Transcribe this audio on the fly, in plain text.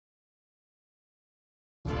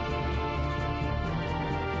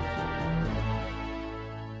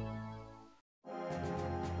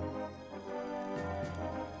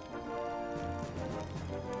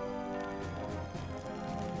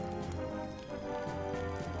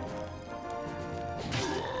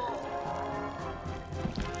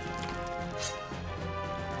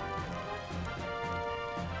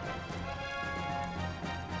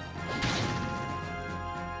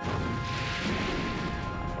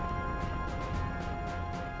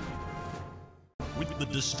the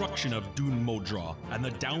destruction of Dun Modra and the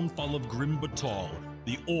downfall of Grim Batal,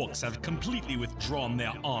 the Orcs have completely withdrawn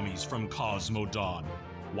their armies from Kaz Modan.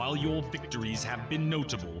 While your victories have been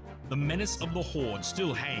notable, the menace of the Horde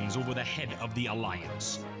still hangs over the head of the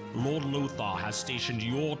Alliance. Lord Lothar has stationed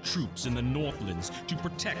your troops in the Northlands to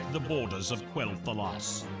protect the borders of Quell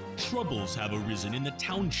Thalas. Troubles have arisen in the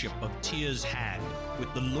township of Tyr's Hand,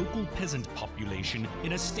 with the local peasant population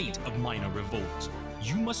in a state of minor revolt.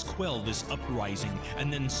 You must quell this uprising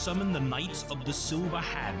and then summon the Knights of the Silver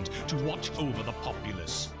Hand to watch over the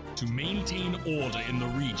populace. To maintain order in the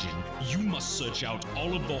region, you must search out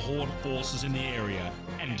all of the Horde forces in the area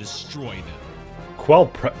and destroy them. Quell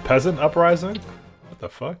peasant uprising? What the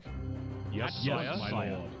fuck? Yes, my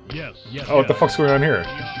lord. Yes. Oh, what the fuck's going on here?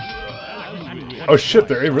 Oh shit,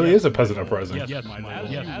 there it really is a peasant uprising. Yes, my lord.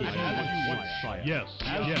 Yes.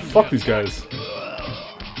 Fuck these guys.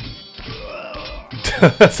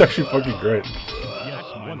 That's actually fucking great.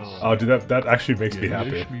 Oh, dude, that actually makes me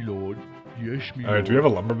happy. Alright, do we have a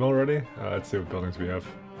lumber mill ready? Let's see what buildings we have.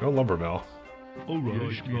 No lumber mill.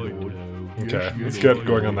 Okay, let's get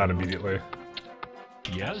going on that immediately.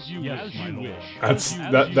 Yes, you wish.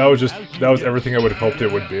 That was everything I would have hoped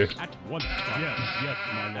it would be.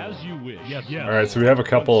 Alright, so we have a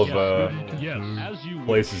couple of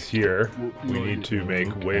places here. We need to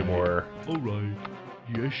make way more.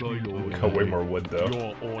 Cut way more wood though.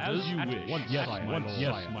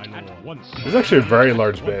 It's actually a very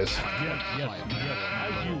large base.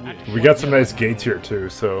 We got some nice gates here too,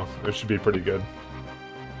 so it should be pretty good.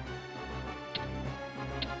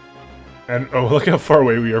 And oh, look how far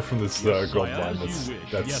away we are from this gold mine.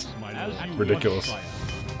 That's ridiculous.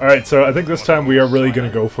 All right, so I think this time we are really going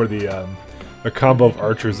to go for the combo of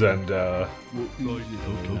archers and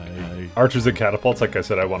catapults, like I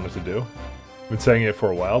said I wanted to do. I've been saying it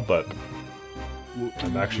for a while, but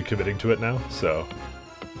I'm actually committing to it now. So,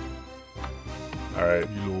 all right,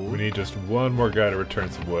 we need just one more guy to return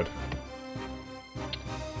some wood.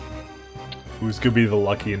 Who's gonna be the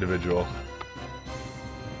lucky individual?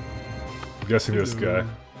 I'm guessing this guy.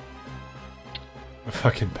 A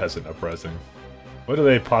fucking peasant uprising. What do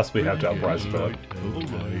they possibly have to uprise about?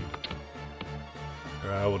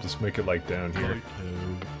 We'll just make it like down here.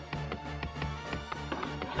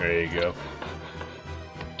 There you go.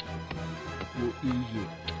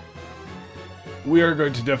 We are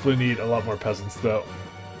going to definitely need a lot more peasants though.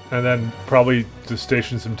 And then probably to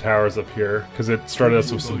station some towers up here, because it started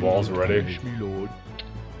us with some walls already.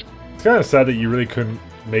 It's kind of sad that you really couldn't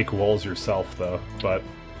make walls yourself though, but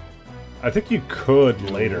I think you could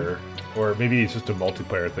later. Or maybe it's just a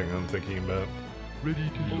multiplayer thing I'm thinking about.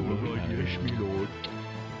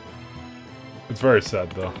 It's very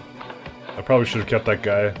sad though. I probably should have kept that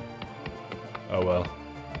guy. Oh well.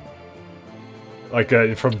 Like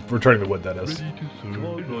from returning the wood, that is.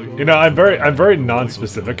 You know, I'm very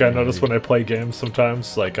non-specific. I notice when I play games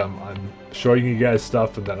sometimes, like I'm showing you guys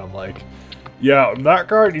stuff, and then I'm like, yeah, that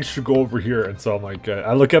guy needs to go over here. And so I'm like,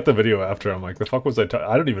 I look at the video after, I'm like, the fuck was I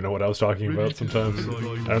don't even know what I was talking about sometimes.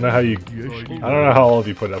 I don't know how all of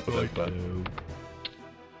you put up with it, but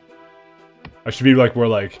I should be like more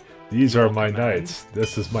like, these are my knights.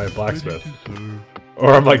 This is my blacksmith.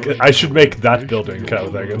 Or I'm like, I should make that building kind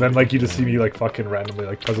of thing, and then like you just see me like fucking randomly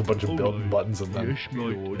like press a bunch of building buttons and then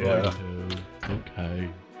yeah. Okay.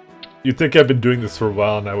 You'd think I've been doing this for a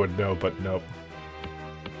while and I would know, but nope.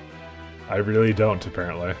 I really don't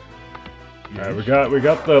apparently. Alright, we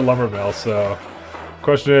got the lumber mill, so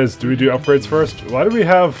question is, do we do upgrades first? Why do we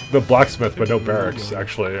have the blacksmith but no barracks,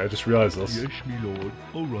 actually? I just realized this.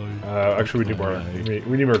 Actually we need more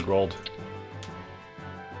we need more gold.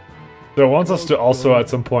 So it wants us to also, at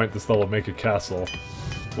some point this level, make a castle.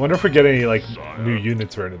 Wonder if we get any, like, new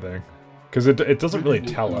units or anything. Because it doesn't really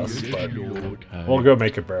tell us, but we'll go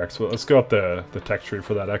make a barracks. Well, let's go up the tech tree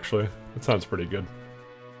for that, actually. That sounds pretty good.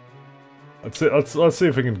 Let's see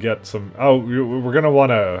if we can get some... Oh, we're gonna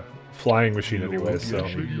want a flying machine anyway, so...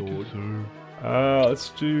 let's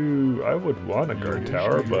do... I would want a guard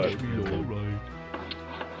tower, but...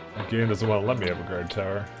 The game doesn't want to let me have a guard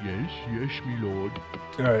tower. Yes, me lord.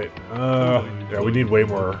 Alright, yeah, we need way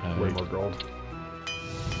more gold.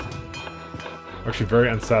 I'm actually very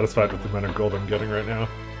unsatisfied with the amount of gold I'm getting right now.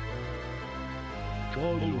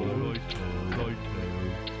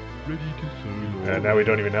 And now we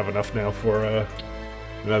don't even have enough now for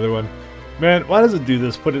another one. Man, why does it do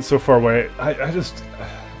this? Put it so far away. I just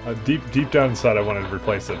deep down inside I wanted to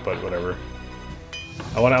replace it, but whatever.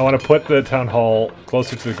 I want to put the town hall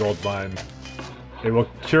closer to the gold mine. It will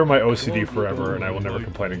cure my OCD forever, and I will never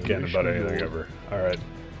complain again about anything ever. All right,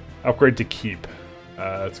 upgrade to keep.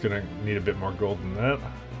 It's gonna need a bit more gold than that.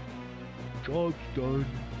 Job's done.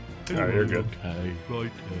 Alright, you're good. Okay,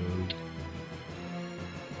 right.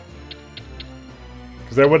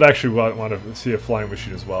 Because I would actually want to see a flying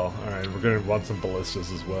machine as well. Alright, we're going to want some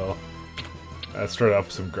ballistas as well. Let's start off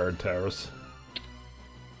with some guard towers.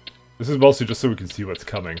 This is mostly just so we can see what's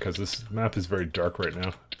coming, because this map is very dark right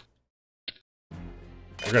now.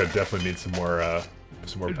 We're going to definitely need some more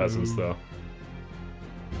peasants, though.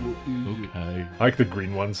 Okay. I like the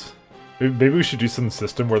green ones. Maybe we should do some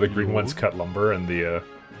system where the green ones cut lumber and the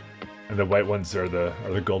white ones are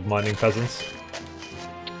the gold mining peasants.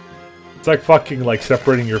 It's like fucking like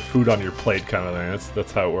separating your food on your plate kind of thing.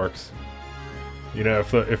 That's how it works. You know,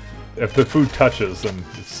 if the food touches, then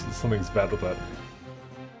something's bad with that.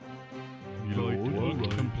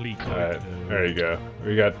 Alright, there you go.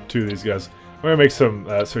 We got two of these guys. I'm gonna make some.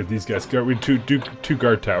 Sorry, these guys. We do two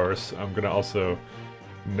guard towers. I'm gonna also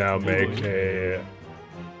now make a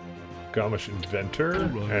Gamish inventor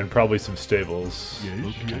and probably some stables.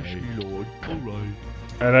 Yes, my lord. Alright.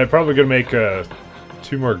 And I'm probably gonna make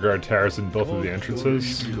two more guard towers in both of the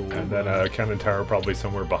entrances, and then a cannon tower probably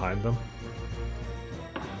somewhere behind them.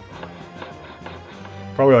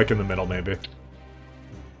 Probably like in the middle, maybe.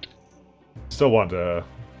 Still want to.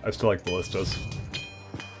 I still like ballistas.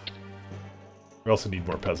 We also need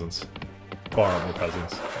more peasants. Far more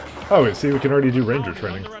peasants. Oh, wait, see, we can already do ranger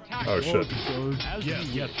training. Oh, shit. Yes,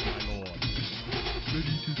 yes, my lord.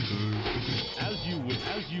 Ready to serve. As you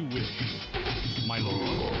wish, my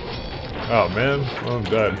lord. Oh, man. Well, I'm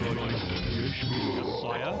dead. Okay.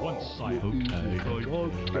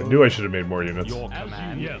 I knew I should have made more units.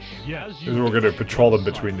 Yes, yes. We're going to patrol them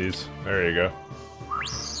between these. There you go.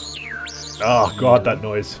 Oh, God, that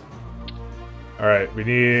noise. Alright, we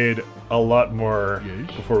need a lot more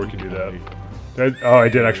before we can do that. Oh, I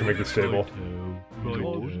did actually make the stable.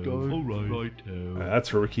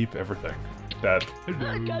 That's where we keep everything. That.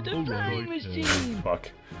 I got a flying machine! Fuck.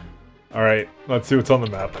 Alright, let's see what's on the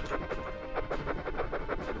map.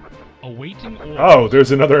 Awaiting orders. Oh, there's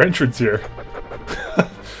another entrance here.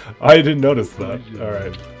 I didn't notice that.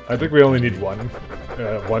 Alright. I think we only need one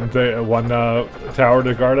tower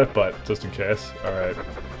to guard it, but just in case. Alright.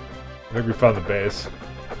 I think we found the base.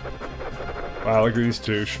 Wow, look at these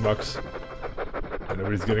two schmucks. And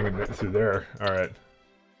nobody's getting in through there. Alright.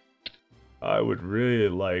 I would really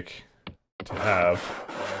like to have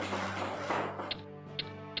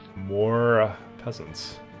more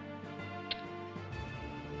peasants.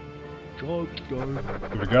 Job's done.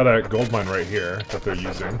 We got a gold mine right here that they're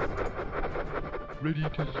using. Ready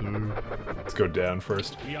to serve. Let's go down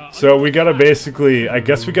first. So we gotta basically, I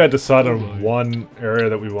guess we gotta decide on one area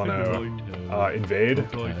that we want to invade,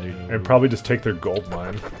 and probably just take their gold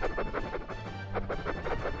mine.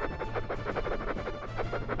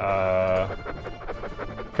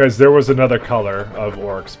 Because there was another color of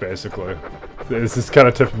orcs, basically. This is kind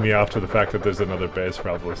of tipping me off to the fact that there's another base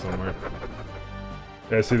probably somewhere.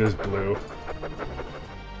 Yeah, I see there's blue.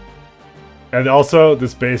 And also,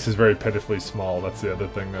 this base is very pitifully small. That's the other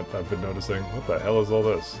thing that I've been noticing. What the hell is all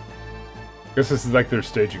this? I guess this is like their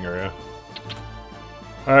staging area.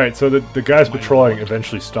 Alright, so the guys patrolling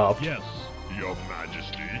eventually stopped. Yes. Your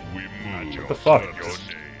Majesty, we move. What the fuck? Just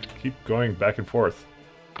keep going back and forth.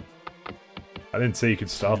 I didn't say you could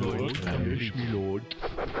stop. Yes, my lord.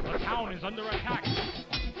 The town is under attack.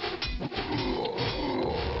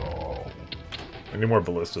 I need more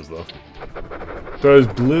ballistas, though. So there's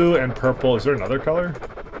blue and purple. Is there another color?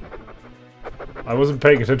 I wasn't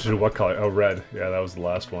paying attention to what color. Oh, red. Yeah, that was the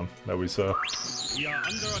last one that we saw. We are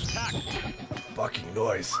under attack. Fucking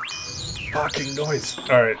noise. Fucking noise.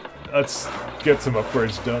 Alright, let's get some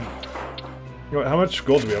upgrades done. You know, how much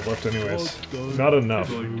gold do we have left anyways? Not enough.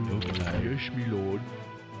 Yes, my lord.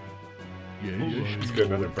 Yes, Let's get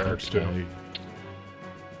another barracks too.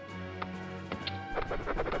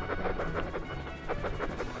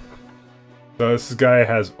 So this guy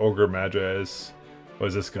has Ogre Magi's. What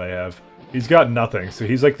does this guy have? He's got nothing, so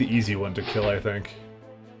he's like the easy one to kill, I think.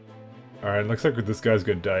 Alright, looks like this guy's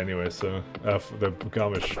gonna die anyway, so... the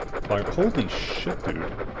Gamish... Holy shit, dude.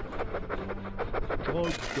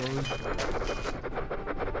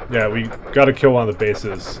 Yeah, we gotta kill one of the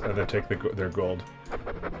bases and then take their gold.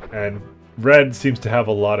 And red seems to have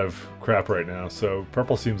a lot of crap right now, so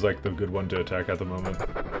purple seems like the good one to attack at the moment.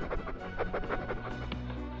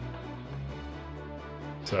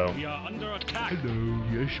 So... We are under attack. Hello,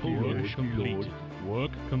 yes, my lord. Work completed.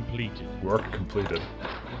 Work completed. Work completed.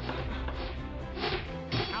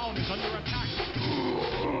 The town is under attack.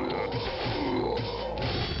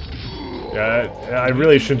 Yeah, I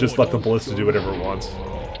really should just let the ballista do whatever it wants.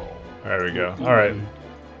 There we go. Alright.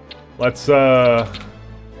 Let's, I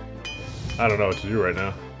don't know what to do right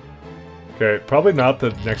now. Okay, probably not the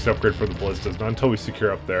next upgrade for the ballistas, not until we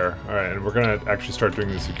secure up there. Alright, and we're gonna actually start doing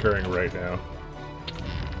the securing right now.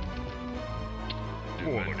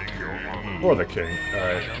 Or the king.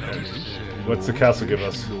 Alright. What's the castle give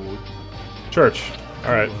us? Church.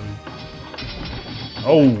 Alright.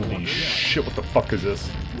 Holy shit, what the fuck is this?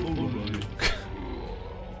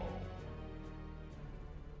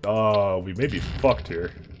 We may be fucked here.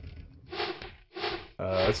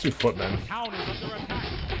 Let's do footmen.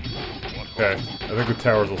 Okay, I think the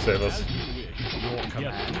towers will save us.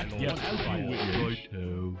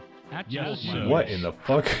 What in the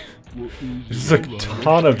fuck? There's just a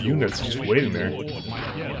ton of units just waiting there.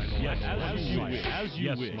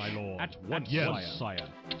 Yes, my lord. At once, sire.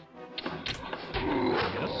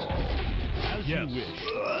 Yes. As you wish.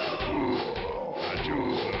 At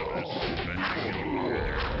your service.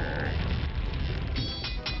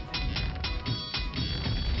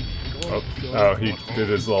 Oh, he did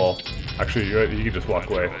his little... Actually, you can just walk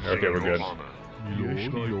away. Okay, we're good.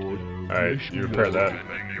 Alright, you repair that.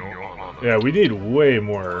 Yeah, we need way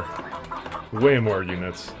more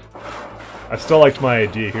units. I still liked my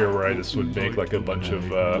idea here where I just would make like a bunch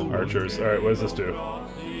of archers. Alright, what does this do?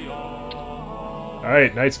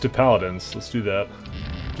 Alright, knights to paladins. Let's do that.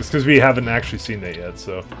 Just because we haven't actually seen that yet,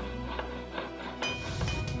 so...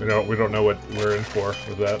 We don't know what we're in for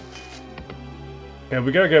with that. And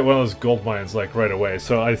we gotta get one of those gold mines like right away.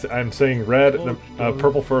 So I'm saying red, then,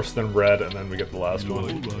 purple first, then red, and then we get the last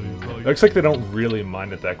one. It looks like they don't really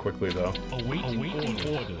mine it that quickly though.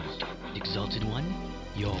 Awaiting orders. Exalted One,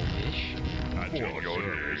 your wish.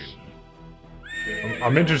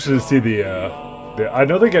 I'm interested to see the I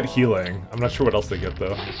know they get healing. I'm not sure what else they get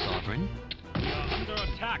though. My sovereign. Under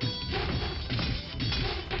attack.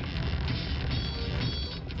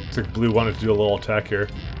 Looks like blue wanted to do a little attack here.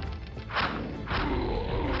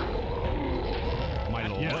 My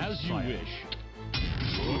lord, as you wish.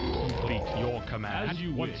 Complete your command. As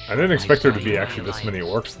you wish. I didn't expect there to be actually this many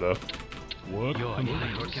orcs though. Work Your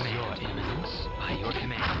complete. command, Your Eminence, by your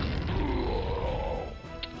command.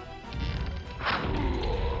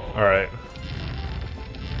 Alright.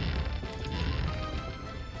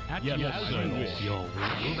 Yes, as you wish. Your will.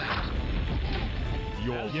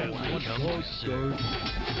 Your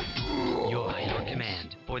Your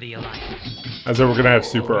command for the Alliance. As though we're gonna have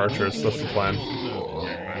super archers, that's the plan. Your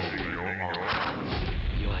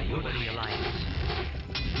for the Alliance.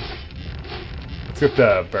 Let's get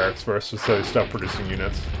the barracks first, just so they stop producing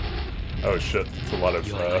units. Oh shit, it's a lot of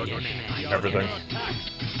everything.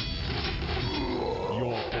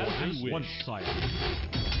 Your orders once, sire.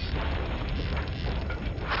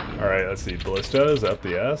 Alright, let's see. Ballistas up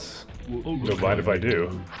the ass. Don't mind if I do.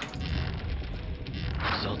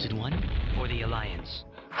 Exalted One for the Alliance.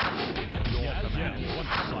 Your command once,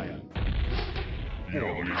 sire.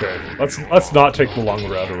 Okay, let's not take the long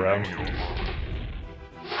route around.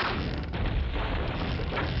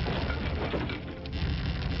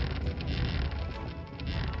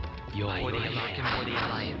 Your for the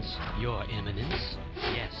Alliance. Your Eminence.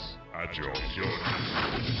 Yes.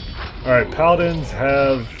 Alright, paladins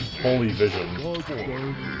have holy vision.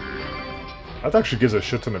 That actually gives a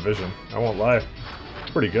shit ton of vision, I won't lie.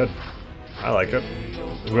 Pretty good. I like it.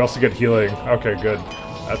 We also get healing. Okay, good.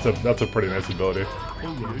 That's a pretty nice ability.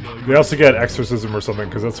 They also get exorcism or something,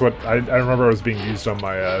 because that's what I remember it was being used on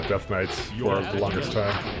my Death Knights for the longest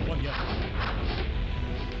time.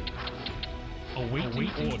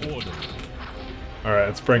 Awaiting orders. Alright,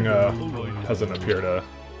 let's bring a peasant up here to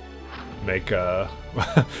make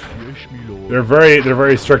they're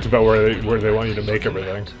very strict about where they want you to make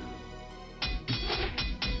everything.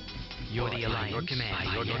 You're the Alliance. Your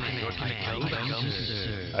command. Your command.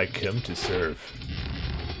 I come to serve.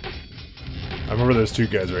 I remember those two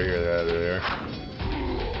guys right here. They're there.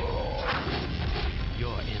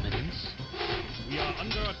 Your Eminence. We are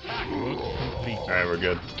under attack. Work complete. Alright, we're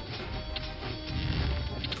good.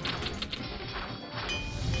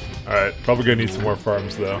 Alright, probably gonna need some more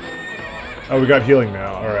farms though. Oh, we got healing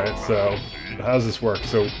now. Alright, so how does this work?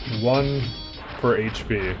 So 1 per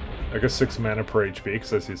HP. I guess 6 mana per HP,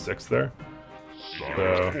 because I see 6 there. So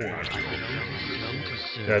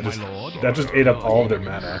yeah, that just ate up all of their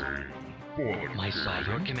mana. My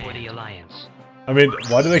sovereign for the Alliance. I mean,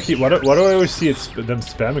 why do they keep? Why do I always see them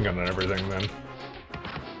spamming on everything then?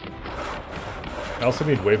 I also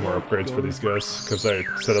need way more upgrades for these guys, because I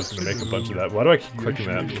said I was going to make a bunch of that. Why do I keep clicking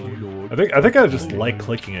that? I think I just like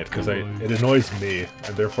clicking it, because it annoys me,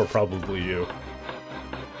 and therefore probably you.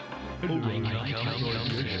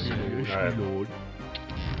 Alright.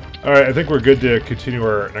 Alright, I think we're good to continue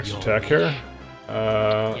our next attack here.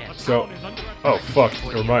 Oh fuck,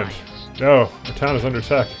 never mind. No, the town is under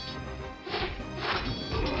attack.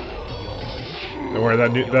 Don't worry,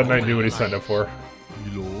 that knight knew what he signed up for.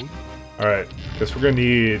 Alright, guess we're gonna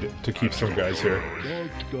need to keep some guys here.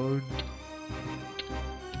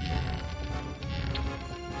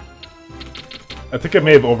 I think I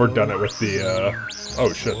may have overdone it with the,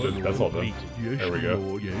 oh shit, that's all done. There we go.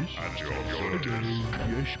 We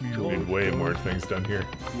need way more things done here.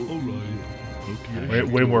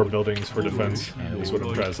 Way more buildings for defense, is what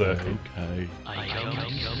I'm trying to say.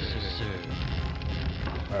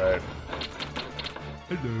 Alright.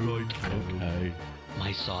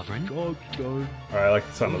 My sovereign. Alright, I like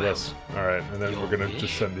the sound of this. Alright, and then we're gonna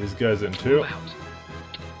just send these guys in too.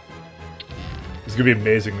 It's gonna be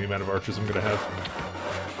amazing the amount of archers I'm gonna have.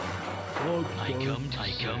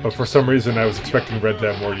 But for some reason I was expecting red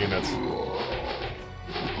to have more units.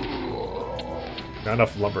 Not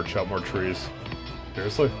enough lumber to chop more trees.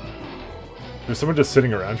 Seriously? There's someone just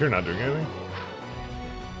sitting around here not doing anything?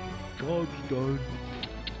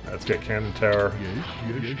 Let's get cannon tower.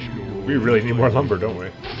 We really need more lumber, don't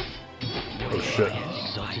we? Oh shit.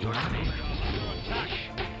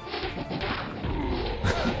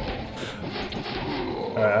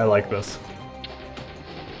 I like this.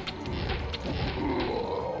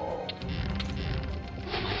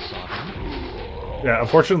 Yeah,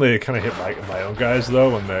 unfortunately, it kind of hit my own guys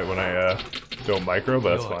though when I go micro,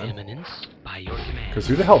 but that's fine. Because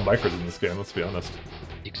who the hell micros in this game? Let's be honest.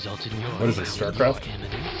 What is it, StarCraft?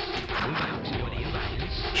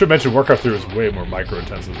 Should mention Warcraft 3 was way more micro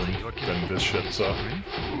intensive than this shit. So,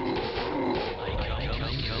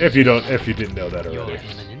 if you didn't know that already.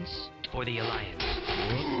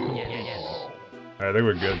 I think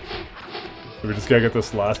we're good. We just gotta get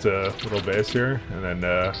this last little base here, and then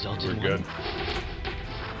we're good.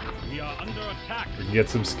 We are under attack. We can get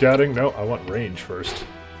some scouting. No, I want range first.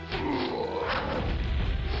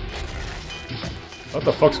 What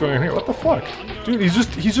the fuck's going on here? What the fuck? Dude, he's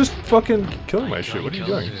just fucking killing my shit. What are you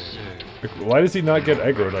doing? Like, why does he not get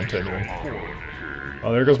aggroed onto anything?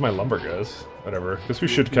 Oh, there goes my lumber guys. Whatever. Guess we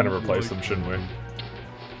should kind of replace them, shouldn't we?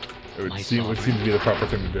 It would seem to be the proper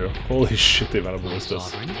thing to do. Holy shit, the amount of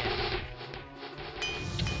ballistas.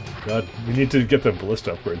 God, we need to get the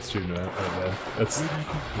ballista upgrades too, man. It's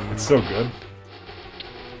so good.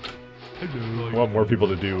 I want more people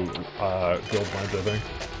to do gold mines, I think.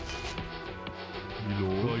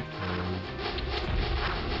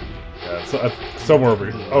 Yeah, so, somewhere over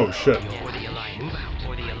here. Oh shit.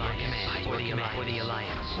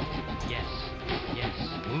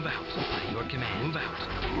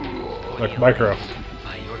 Like micro.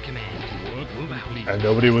 And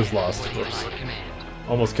nobody was lost. Whoops.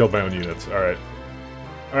 Almost killed my own units. Alright.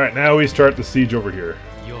 Alright, now we start the siege over here.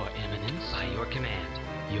 Your Eminence, by your command.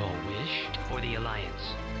 Your wish for the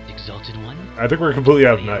Alliance. Exalted One. I think we're completely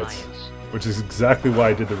out of knights, which is exactly why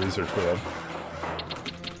I did the research for them.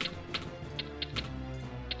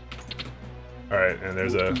 Alright, and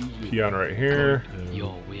there's a peon right here.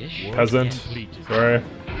 Your wish. Peasant. Sorry.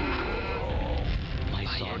 My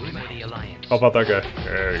sovereign for the Alliance. Help out that guy.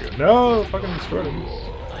 There you go. No! Fucking destroyed him.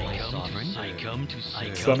 I come to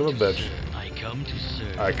serve. Son of a bitch. I come to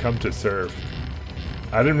serve. I come to serve.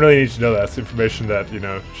 I didn't really need to know that. It's information that, you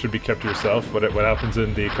know, should be kept to yourself. What happens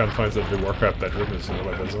in the confines of the Warcraft bedroom is none of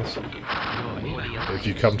my business. If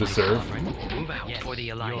you come to serve.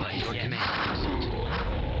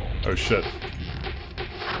 Oh shit.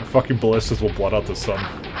 The fucking ballistas will blot out the sun.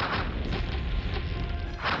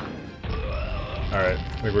 Alright,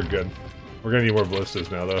 I think we're good. We're gonna need more ballistas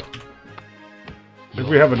now, though. I think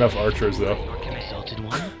we have enough archers, though.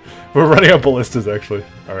 We're running out ballistas, actually.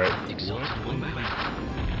 Alright.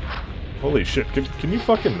 Holy shit, can you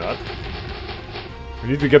fucking nut? We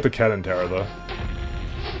need to get the cannon tower, though.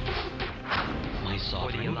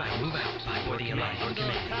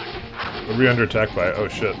 Are we under attack by? Oh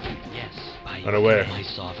shit. Run away.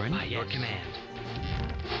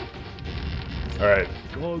 Alright.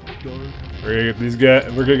 We're gonna get these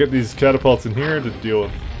guys. We're gonna get these catapults in here to deal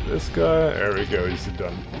with this guy. There we go. He's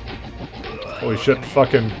done. Holy shit!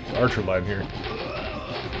 Fucking archer line here.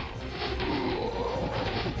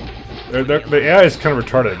 The AI is kind of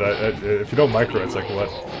retarded. If you don't micro, it's like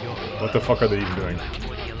what the fuck are they even doing?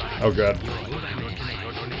 Oh god.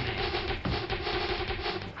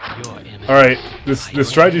 All right, this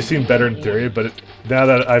strategy seemed better in theory, but now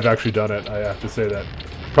that I've actually done it, I have to say that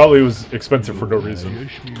probably was expensive for no reason.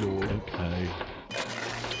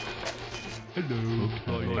 I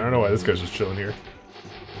don't know why this guy's just chilling here.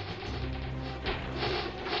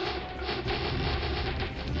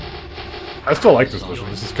 I still like this mission.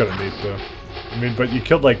 This is kind of neat, though. I mean, but you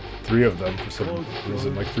killed like 3 of them for some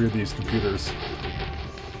reason, like 3 of these computers.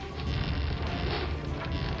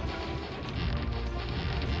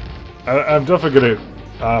 I'm definitely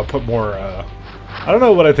gonna put more. I don't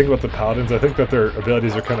know what I think about the paladins. I think that their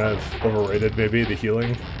abilities are kind of overrated, maybe the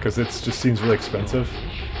healing, because it just seems really expensive.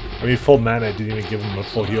 I mean, full mana, I didn't even give them a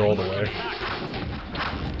full heal all the way.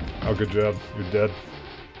 Oh, good job. You're dead.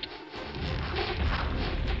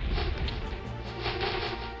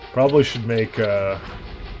 Probably should make. They're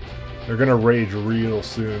gonna rage real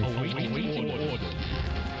soon.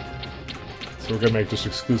 So we're gonna make just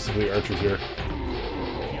exclusively archers here.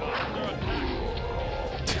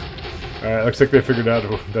 Alright, looks like they figured out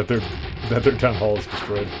that their town hall is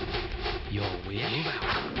destroyed. Yeah,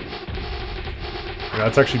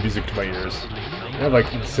 that's actually music to my ears. They have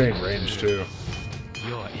like insane range too.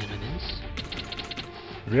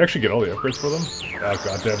 Did we actually get all the upgrades for them? Oh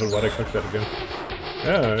god damn it, why'd I click that again?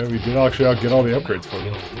 Yeah, we did actually get all the upgrades for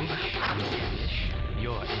them.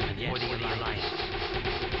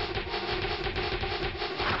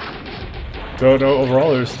 So no,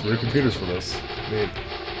 overall there's 3 computers for this. Neat.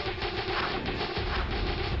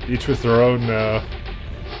 Each with their own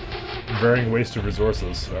varying waste of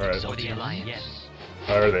resources. Alright.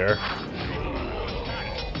 Are there.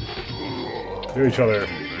 Do each other.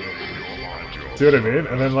 See what I mean?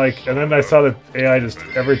 And then I saw that AI just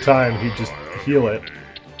every time he'd just heal it.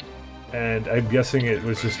 And I'm guessing it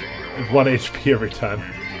was just 1 HP every time.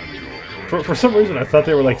 For some reason I thought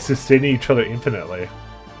they were like sustaining each other infinitely.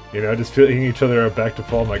 You know, just feeling each other back to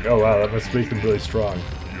full. I'm like, oh wow, that must make them really strong.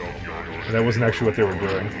 And that wasn't actually what they were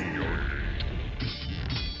doing.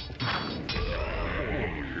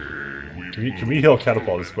 Can we heal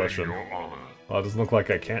catapult is the question? Well, it doesn't look like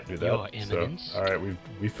I can't do that. So, alright,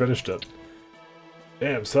 we finished it.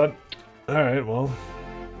 Damn, son. Alright, well.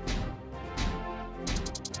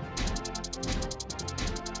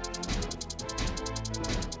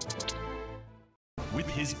 With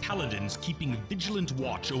his paladins keeping vigilant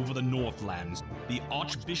watch over the Northlands, the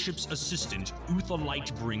Archbishop's assistant, Uther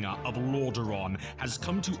Lightbringer of Lordaeron, has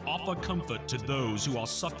come to offer comfort to those who are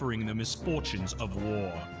suffering the misfortunes of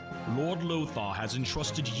war. Lord Lothar has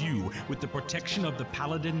entrusted you with the protection of the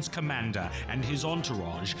Paladin's commander and his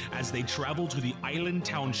entourage as they travel to the island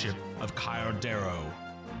township of Kyardero.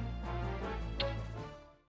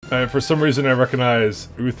 For some reason I recognize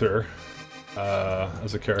Uther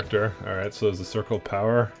as a character. Alright, so there's a circle of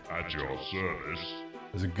power. At your service.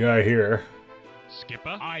 There's a guy here.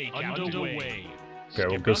 Skipper, underway. Okay,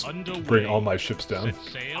 we'll just bring all my ships down.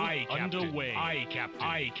 Sail, underway. Aye, Captain.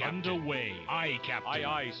 Aye, underway. Aye, Captain. Aye,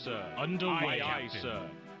 aye, sir. Underway, aye, sir.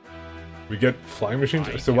 We get flying machines?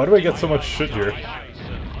 So why do I get so much shit here? Aye,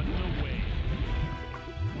 sir. Underway.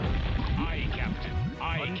 Aye, Captain.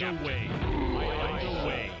 Aye, underway.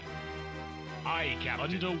 Underway. Aye,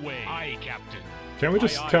 Captain. Underway. Aye, Captain. Can't we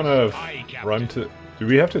just kind of run to... Do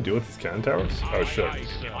we have to deal with these cannon towers? Oh shit.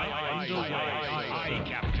 Aye,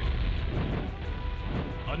 Captain.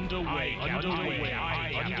 Underway, underway,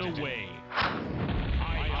 underway.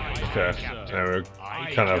 Okay, and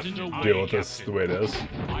we kind of deal with this the way it is.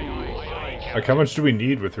 Like, how much do we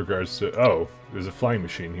need with regards to... Oh, there's a flying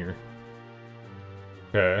machine here.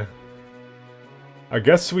 Okay. I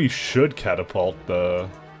guess we should catapult the...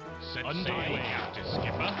 I'm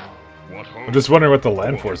just wondering what the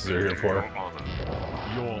land forces are here for.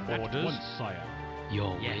 Your orders, sire.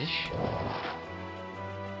 Your wish?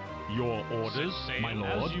 Your orders, my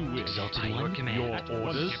lord. You wish. Exalted your command. Your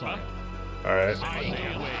orders, sire. Alright.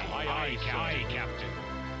 Aye, Captain.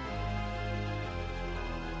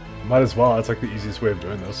 Might as well, that's like the easiest way of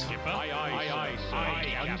doing this. Skipper, aye, sir.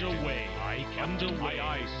 Aye, underway. Aye, underway.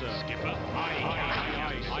 Aye, sir. Skipper, aye,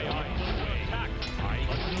 underway.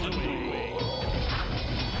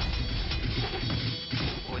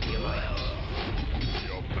 For the Alliance.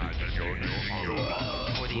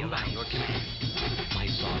 For the Alliance. Your command. My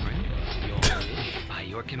sovereign. Your wish. By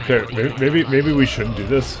your command. Okay, maybe we shouldn't do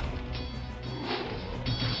this.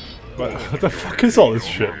 What the fuck is all this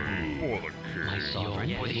shit? My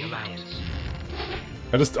sovereign. For the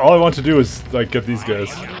Alliance. All I want to do is, like, get these guys.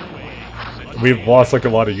 We've lost, like, a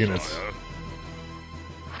lot of units.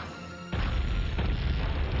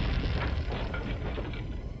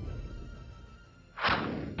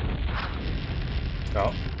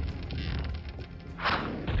 Oh.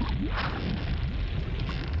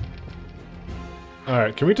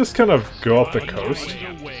 Alright, can we just kind of go up the coast?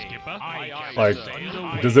 Like,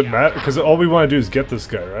 does it matter? Because all we want to do is get this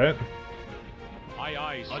guy, right?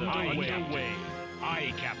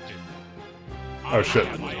 Oh shit.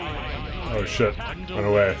 Oh shit. Run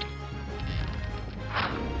away.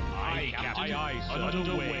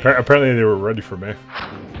 Apparently they were ready for me.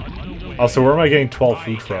 Also, where am I getting 12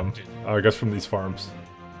 food from? Oh, I guess from these farms.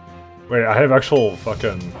 Wait, I have actual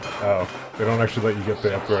fucking... Oh, they don't actually let you get the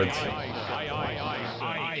upgrades.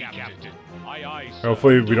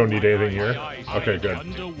 Hopefully we don't need anything here. Okay, good.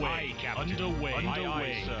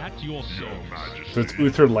 So it's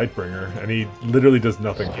Uther Lightbringer, and he literally does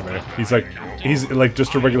nothing for me. He's like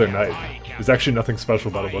just a regular knight. There's actually nothing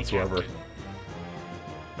special about it whatsoever.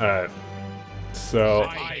 Alright. So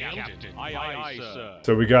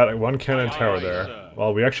we got one cannon tower there.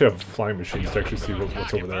 Well, we actually have flying machines to actually see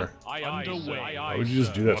what's over there. Why would you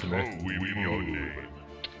just do that to me?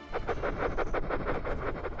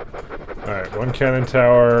 Alright, one cannon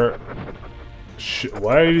tower.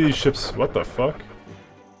 Why are these ships... What the fuck?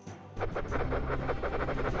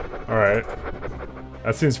 Alright.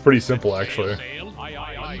 That seems pretty simple, actually.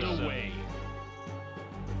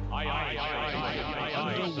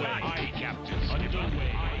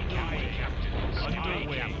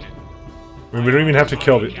 I mean, we don't even have to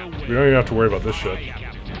kill the... We don't even have to worry about this shit.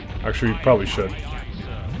 Actually, we probably should.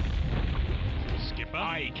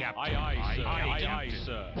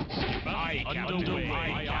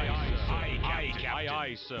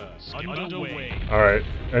 Alright,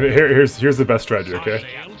 and here's the best strategy, okay?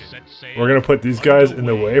 We're gonna put these guys in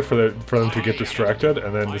the way for them to get distracted,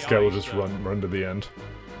 and then this guy will just run to the end.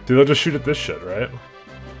 Dude, they'll just shoot at this shit, right?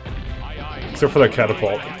 Except for that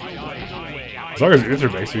catapult. As long as Uther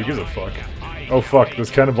makes it, who gives a fuck? Oh fuck, those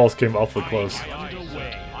cannonballs came awfully close.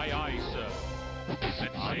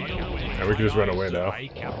 Yeah, we can just run away now.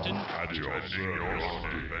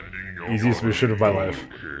 Easiest mission of my life.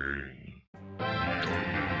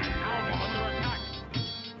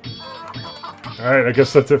 Alright, I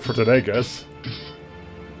guess that's it for today, guys.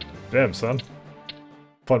 Damn, son.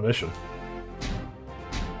 Fun mission.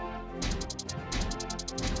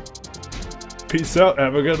 Peace out,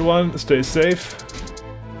 have a good one, stay safe.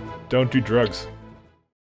 Don't do drugs.